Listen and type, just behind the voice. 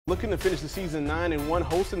Looking to finish the season 9-1,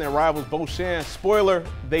 hosting their rivals Beau Chene. Spoiler,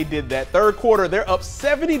 they did that. Third quarter, they're up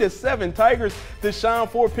 70-7. Tigers, Deshaun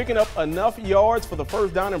Ford picking up enough yards for the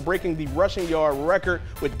first down and breaking the rushing yard record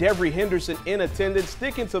with Devery Henderson in attendance.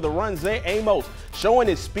 Sticking to the run, Zay Amos showing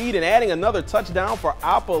his speed and adding another touchdown for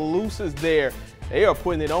Opelousas there. They are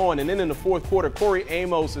putting it on. And then in the fourth quarter, Corey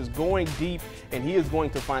Amos is going deep, and he is going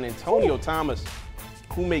to find Antonio Thomas,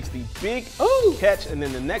 who makes the big catch. And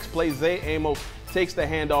then the next play, Zay Amos takes the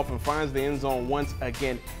handoff and finds the end zone once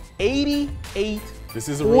again. 88 This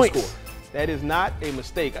is a points. real score. That is not a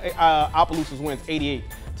mistake. Opelousas wins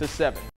 88-7.